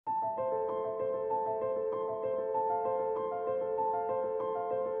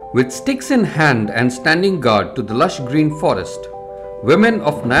With sticks in hand and standing guard to the lush green forest, women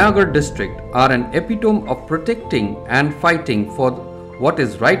of Nayagarh district are an epitome of protecting and fighting for what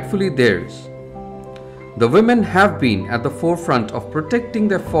is rightfully theirs. The women have been at the forefront of protecting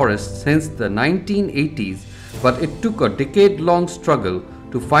their forests since the 1980s, but it took a decade-long struggle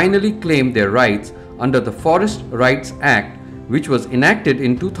to finally claim their rights under the Forest Rights Act, which was enacted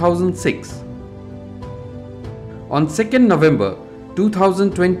in 2006. On 2nd November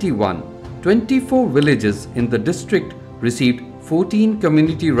 2021, 24 villages in the district received 14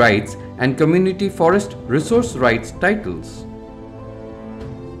 community rights and community forest resource rights titles.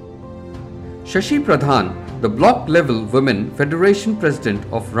 Shashi Pradhan, the block-level Women Federation President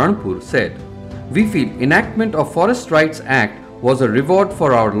of Ranpur, said, "We feel enactment of Forest Rights Act was a reward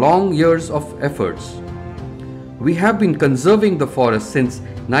for our long years of efforts. We have been conserving the forest since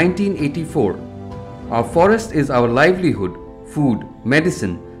 1984. Our forest is our livelihood, food,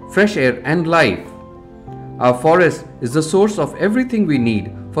 medicine, fresh air and life. Our forest is the source of everything we need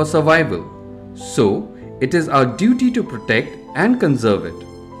for survival. So, it is our duty to protect and conserve it.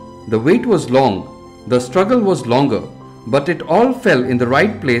 The wait was long, the struggle was longer, but it all fell in the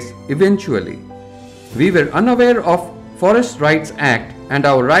right place eventually. We were unaware of Forest Rights Act and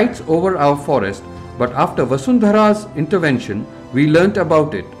our rights over our forest, but after Vasundhara's intervention, we learnt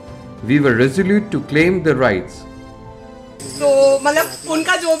about it. We were resolute to claim the rights." तो मतलब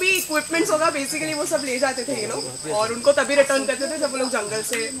उनका जो भी equipments होगा basically वो सब ले जाते थे ये लोग, और उनको तभी रिटर्न करते थे जब वो लोग जंगल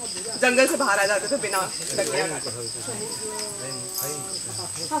से बाहर आ जाते थे बिना डकने।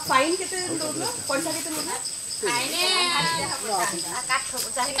 हाँ, फाइन कितने लोग, पैसा कितने लोग?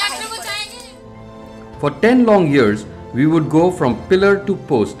 For 10 long years, we would go from pillar to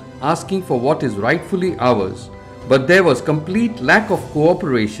post asking for what is rightfully ours, but there was complete lack of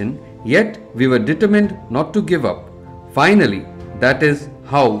cooperation, yet we were determined not to give up. Finally, that is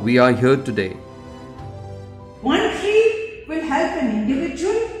how we are here today. One tree will help an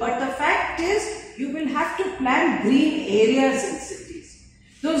individual, but the fact is you will have to plant green areas in cities.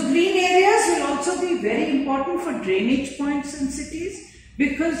 Those green areas will also be very important for drainage points in cities,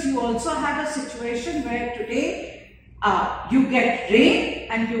 because you also have a situation where today you get rain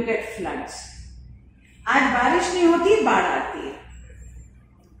and you get floods. आज बारिश नहीं होती, बाढ़ आती है।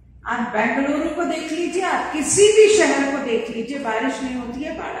 आप बेंगलुरु को देख लीजिए, आप किसी भी शहर को देख लीजिए, बारिश नहीं होती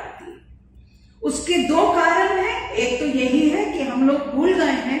है, बाढ़ आती है। उसके दो कारण हैं। एक तो यही है कि हम लोग भूल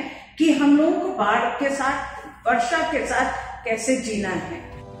गए हैं कि हम लोगों को बाढ़ के साथ, वर्षा के साथ कैसे जीना है।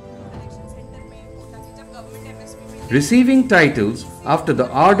 Receiving titles after the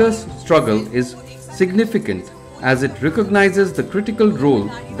arduous struggle is significant, as it recognizes the critical role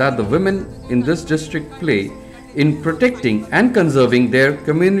that the women in this district play in protecting and conserving their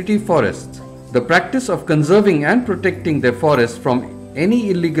community forests. The practice of conserving and protecting their forests from any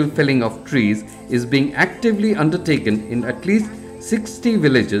illegal felling of trees is being actively undertaken in at least 60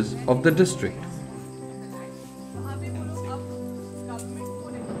 villages of the district.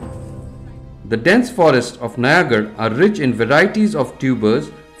 The dense forests of Nayagarh are rich in varieties of tubers,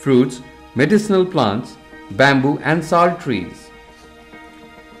 fruits, medicinal plants, bamboo and sal trees.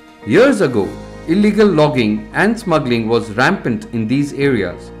 Years ago, illegal logging and smuggling was rampant in these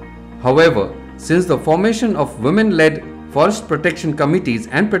areas. However, since the formation of women-led forest protection committees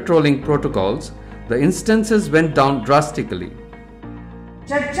and patrolling protocols, the instances went down drastically.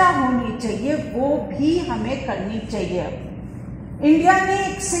 चर्चा होनी चाहिए, वो भी हमें करनी चाहिए। India ने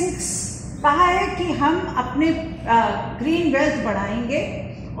एक सिंक्स कहा है कि हम अपने ग्रीन वेल्थ बढ़ाएंगे,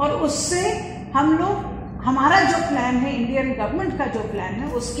 और उससे हम लोग, हमारा जो प्लान है, इंडियन गवर्नमेंट का जो प्लान है,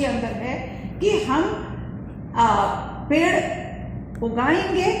 उसके अंदर है कि हम पेड़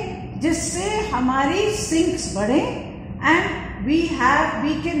उगाएंगे जिससे हमारी सिंक्स बढ़े, and we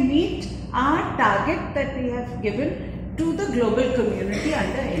can meet our target that we have given to the global community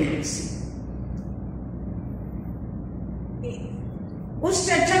under NDC. उस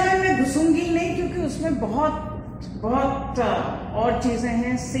चर्चा में मैं घुसूंगी नहीं, क्योंकि उसमें बहुत और चीजें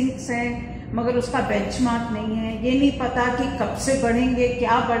हैं, सिंक्स हैं, मगर उसका बेंचमार्क नहीं है। ये नहीं पता कि कब से बढ़ेंगे,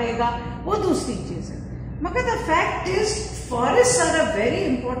 क्या बढ़ेगा, वो दूसरी चीज है। मगर the fact is forests are a very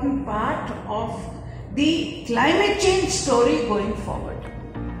important part of the climate change story going forward.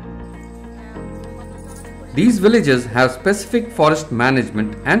 These villages have specific forest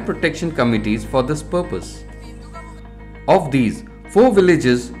management and protection committees for this purpose. Of these, 4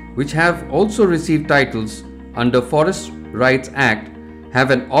 villages which have also received titles under Forest Rights Act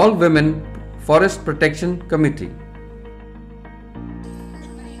have an all-women forest protection committee.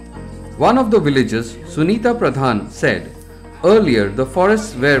 One of the villages, Sunita Pradhan, said, "Earlier the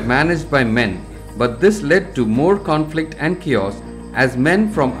forests were managed by men, but this led to more conflict and chaos as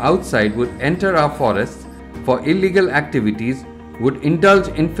men from outside would enter our forests for illegal activities, would indulge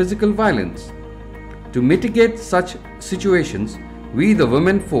in physical violence. To mitigate such situations, we the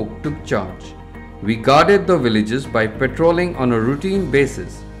women folk took charge. We guarded the villages by patrolling on a routine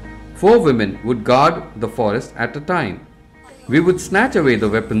basis. 4 women would guard the forest at a time. We would snatch away the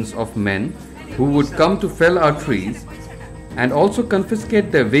weapons of men who would come to fell our trees and also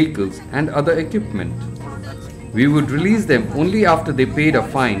confiscate their vehicles and other equipment. We would release them only after they paid a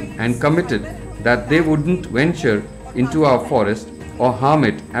fine and committed that they wouldn't venture into our forest or harm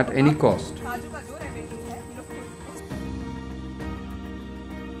it at any cost.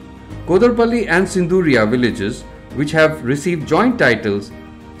 Kodarpalli and Sinduria villages, which have received joint titles,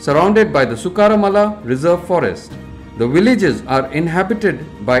 surrounded by the Sukaramala Reserve Forest. The villages are inhabited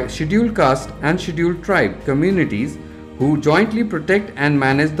by scheduled caste and scheduled tribe communities who jointly protect and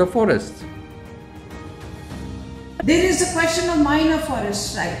manage the forests. There is a question of minor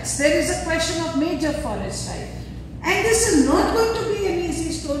forest rights. There is a question of major forest rights. And this is not going to be an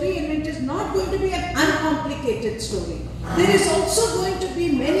easy story, and it is not going to be an uncomplicated story. There is also going to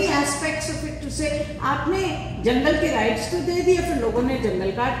be many aspects of it to say, आपने जंगल के rights तो दे दिए, फिर लोगों ने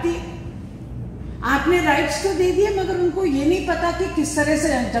जंगल काट दिए. आपने rights तो दे दिए, मगर उनको ये नहीं पता कि किस तरह से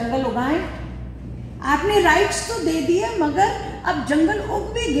जंगल उगाएं. आपने rights तो दे दिए, मगर अब जंगल उग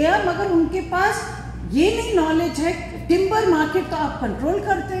भी गया, मगर उनके पास ये नहीं knowledge है. टिम्बर मार्केट तो आप कंट्रोल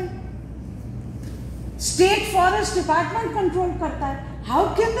करते हैं, स्टेट फॉरेस्ट डिपार्टमेंट कंट्रोल करता है. How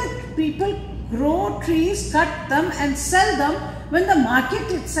can the people grow trees, cut them and sell them when the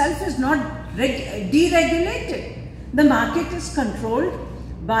market itself is not deregulated? The market is controlled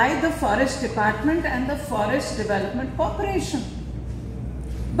by the forest department and the forest development corporation.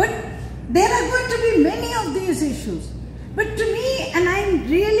 But there are going to be many of these issues. But to me, and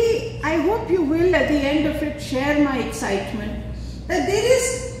I hope you will at the end of it share my excitement, that there is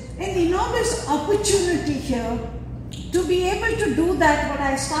an enormous opportunity here to be able to do that, what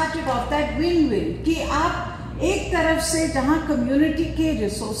I started off, that win-win, कि आप एक तरफ से जहाँ community के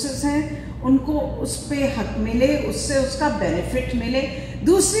resources हैं, उनको उस पे हक मिले, उससे उसका benefit मिले.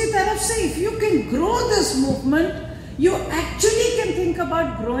 दूसरी तरफ से, if you can grow this movement, you actually can think about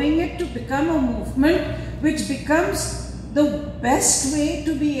growing it to become a movement which becomes the best way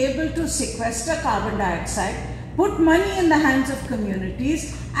to be able to sequester carbon dioxide, put money in the hands of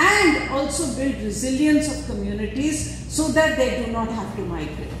communities, and also build resilience of communities so that they do not have to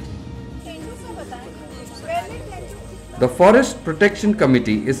migrate. The Forest Protection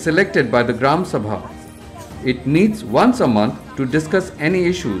Committee is selected by the Gram Sabha. It meets once a month to discuss any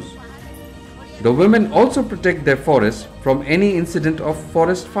issues. The women also protect their forests from any incident of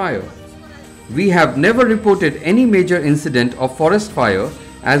forest fire. We have never reported any major incident of forest fire,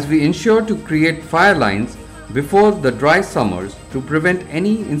 as we ensure to create fire lines before the dry summers to prevent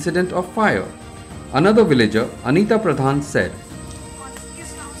any incident of fire. Another villager, Anita Pradhan, said,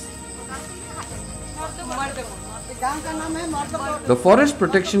 the Forest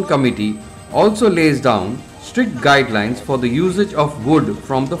Protection Committee also lays down strict guidelines for the usage of wood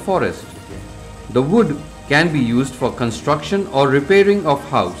from the forest. The wood can be used for construction or repairing of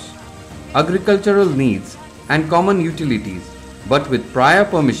house, agricultural needs and common utilities, but with prior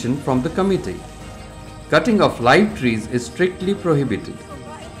permission from the committee. Cutting of live trees is strictly prohibited.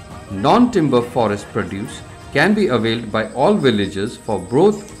 Non-timber forest produce can be availed by all villagers for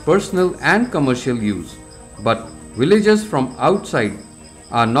both personal and commercial use, but villagers from outside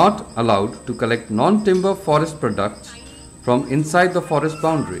are not allowed to collect non-timber forest products from inside the forest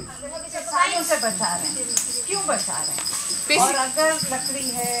boundary. क्यों बचा रहे हैं? और अगर लकड़ी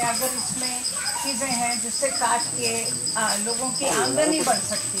है, अगर इसमें चीजें हैं जिससे काट के लोगों की आमदनी बढ़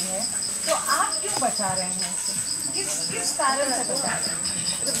सकती है, तो आप क्यों बचा रहे हैं? किस कारण से बचा रहे हैं?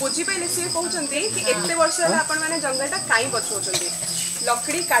 बुझी पहले से कहउचंती कि एते वर्ष रे आपण माने जंगलटा काई बचौचंती.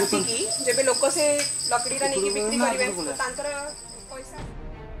 लकड़ी काटी की जेबे लोक से लकड़ीरा नेकी बिक्री करिवे तो तांकर पैसा.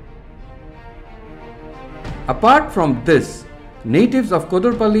 Apart from this, natives of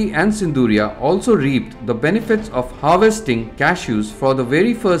Kodarpalli and Sinduria also reaped the benefits of harvesting cashews for the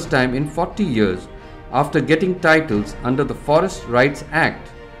very first time in 40 years after getting titles under the Forest Rights Act.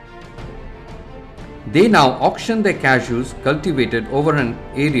 They now auction their cashews cultivated over an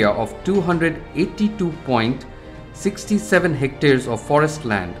area of 282.67 hectares of forest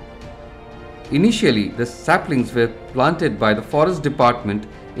land. Initially, the saplings were planted by the Forest Department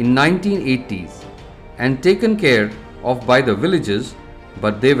in 1980s and taken care of by the villagers,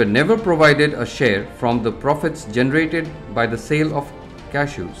 but they were never provided a share from the profits generated by the sale of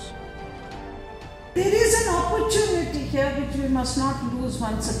cashews. There is an opportunity here which we must not lose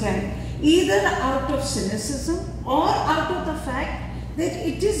once again. either out of cynicism or out of the fact that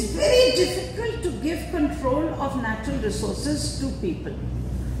it is very difficult to give control of natural resources to people.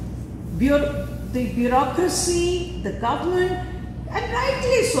 The bureaucracy, the government, and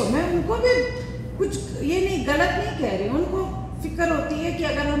rightly so, मैं उनको भी कुछ ये नहीं गलत नहीं कह रही, उनको फिक्र होती है कि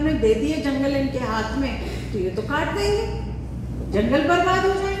अगर हमने दे दिए जंगल इनके हाथ में तो ये तो काट देंगे, जंगल बर्बाद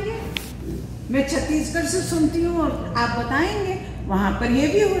हो जाएंगे। मैं छत्तीसगढ़ से सुनती हूँ और आप बताएंगे वहाँ पर ये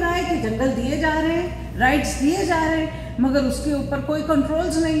भी हो रहा है कि जंगल दिए जा रहे हैं, राइट्स दिए जा रहे हैं, मगर उसके ऊपर कोई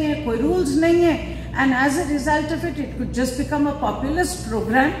कंट्रोल्स नहीं है, कोई रूल्स नहीं है, and as a result of it could just become a populist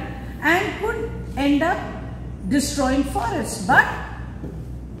programme and could and up destroying forest. But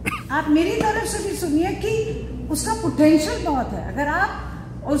आप मेरी तरफ से भी सुनिए कि उसका पोटेंशियल बहुत है। अगर आप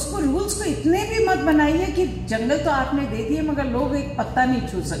उसको रूल्स को इतने भी मत बनाइए कि जंगल तो आपने दे दिए मगर लोग एक पत्ता नहीं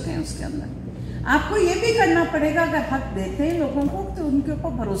छू सकें उसके अंदर। आपको ये भी करना पड़ेगा, अगर हक देते हैं लोगों को तो उनके ऊपर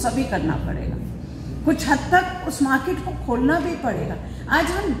भरोसा भी करना पड़ेगा, कुछ हद तक उस मार्केट को खोलना भी पड़ेगा। आज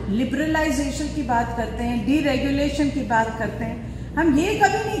हम लिबरलाइजेशन की बात करते हैं, डीरेगुलेशन की बात करते हैं, हम ये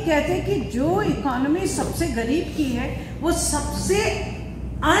कभी नहीं कहते कि जो इकोनॉमी सबसे गरीब की है वो सबसे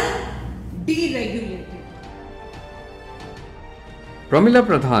अनडीरेगुलेटेड। Pramila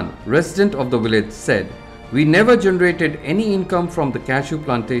Pradhan, resident of the village, said, "We never generated any income from the cashew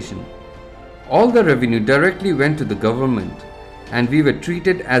plantation. All the revenue directly went to the government and we were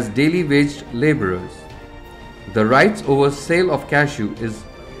treated as daily waged laborers. The rights over sale of cashew is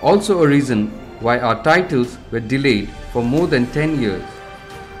also a reason why our titles were delayed for more than 10 years.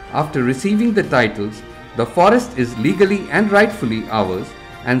 After receiving the titles, the forest is legally and rightfully ours,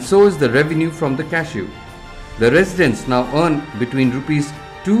 and so is the revenue from the cashew. The residents now earn between rupees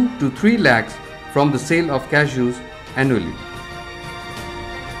 2 to 3 lakhs from the sale of cashews annually."